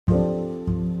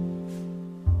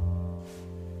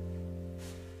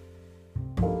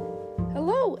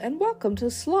and welcome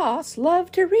to Sloths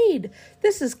Love to Read.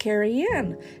 This is Carrie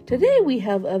Ann. Today we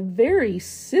have a very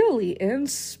silly and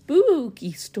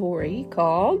spooky story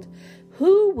called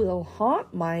Who Will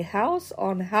Haunt My House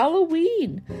on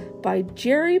Halloween by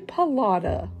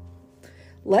Pallotta.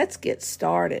 Let's get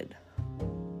started.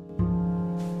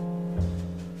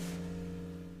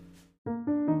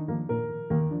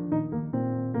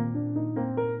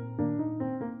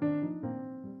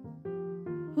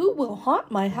 Who Will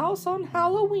Haunt My House on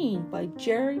Halloween by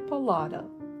Pallotta.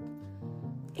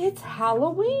 It's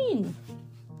Halloween.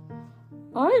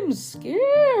 I'm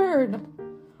scared.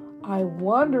 I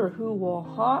wonder who will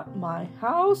haunt my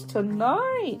house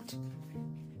tonight.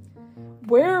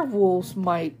 Werewolves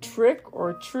might trick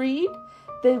or treat.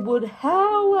 They would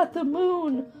howl at the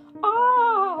moon.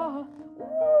 Ah!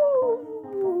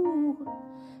 Ooh!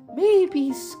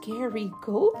 Maybe scary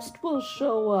ghosts will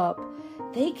show up.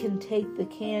 They can take the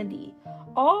candy.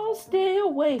 I'll stay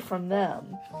away from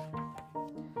them.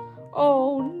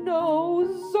 Oh no,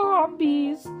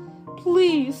 zombies!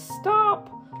 Please stop!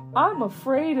 I'm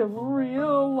afraid of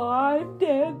real live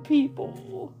dead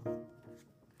people.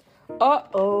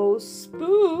 Uh-oh,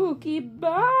 spooky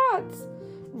bats!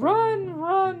 Run,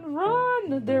 run,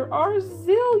 run! There are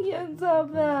zillions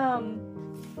of them.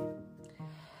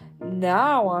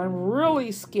 Now I'm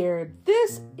really scared.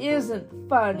 This isn't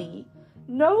funny.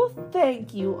 No,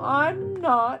 thank you. I'm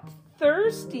not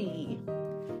thirsty.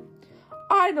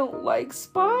 I don't like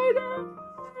spiders.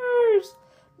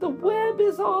 The web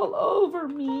is all over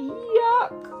me.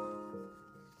 Yuck.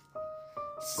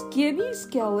 Skinny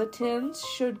skeletons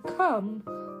should come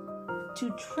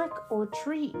to trick or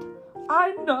treat.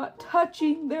 I'm not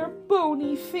touching their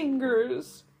bony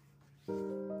fingers.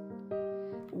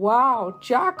 Wow,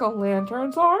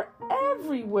 jack-o'-lanterns are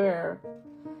everywhere.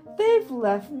 They've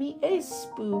left me a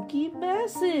spooky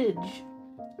message.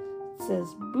 It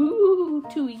says, boo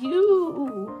to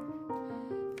you.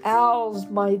 Owls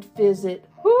might visit.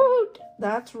 Hoot!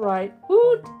 That's right,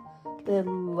 hoot. They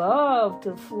love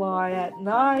to fly at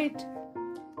night.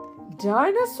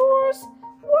 Dinosaurs?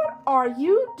 What are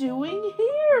you doing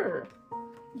here?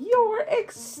 You're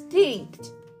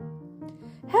extinct.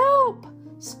 Help!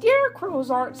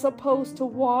 Scarecrows aren't supposed to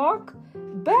walk.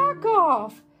 Back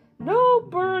off. No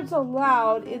birds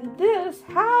allowed in this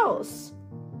house.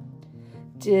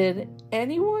 Did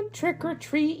anyone trick or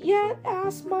treat yet?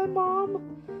 Asked my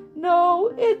mom.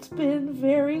 No, it's been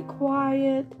very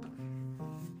quiet.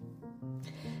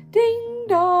 Ding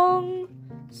dong.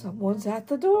 Someone's at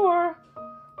the door.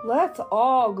 Let's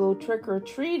all go trick or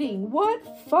treating. What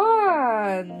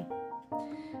fun!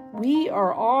 We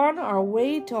are on our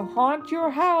way to haunt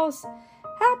your house.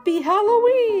 Happy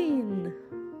Halloween!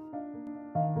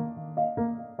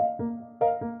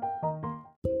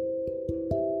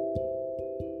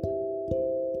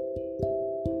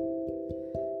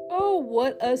 Oh,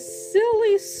 what a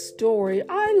silly story.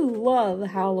 I love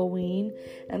Halloween,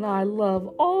 and I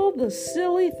love all the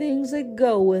silly things that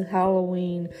go with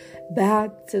Halloween.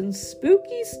 Bats and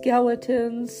spooky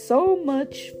skeletons, so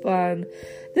much fun.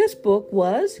 This book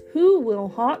was Who Will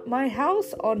Haunt My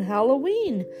House on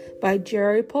Halloween by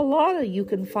Pallotta. You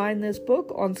can find this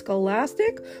book on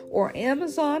Scholastic or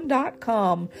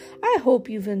Amazon.com. I hope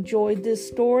you've enjoyed this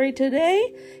story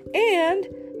today, and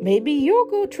maybe you'll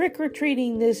go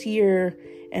trick-or-treating this year,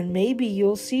 and maybe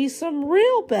you'll see some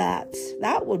real bats.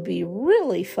 That would be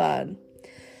really fun.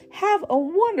 Have a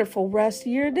wonderful rest of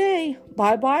your day.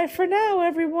 Bye-bye for now,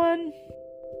 everyone.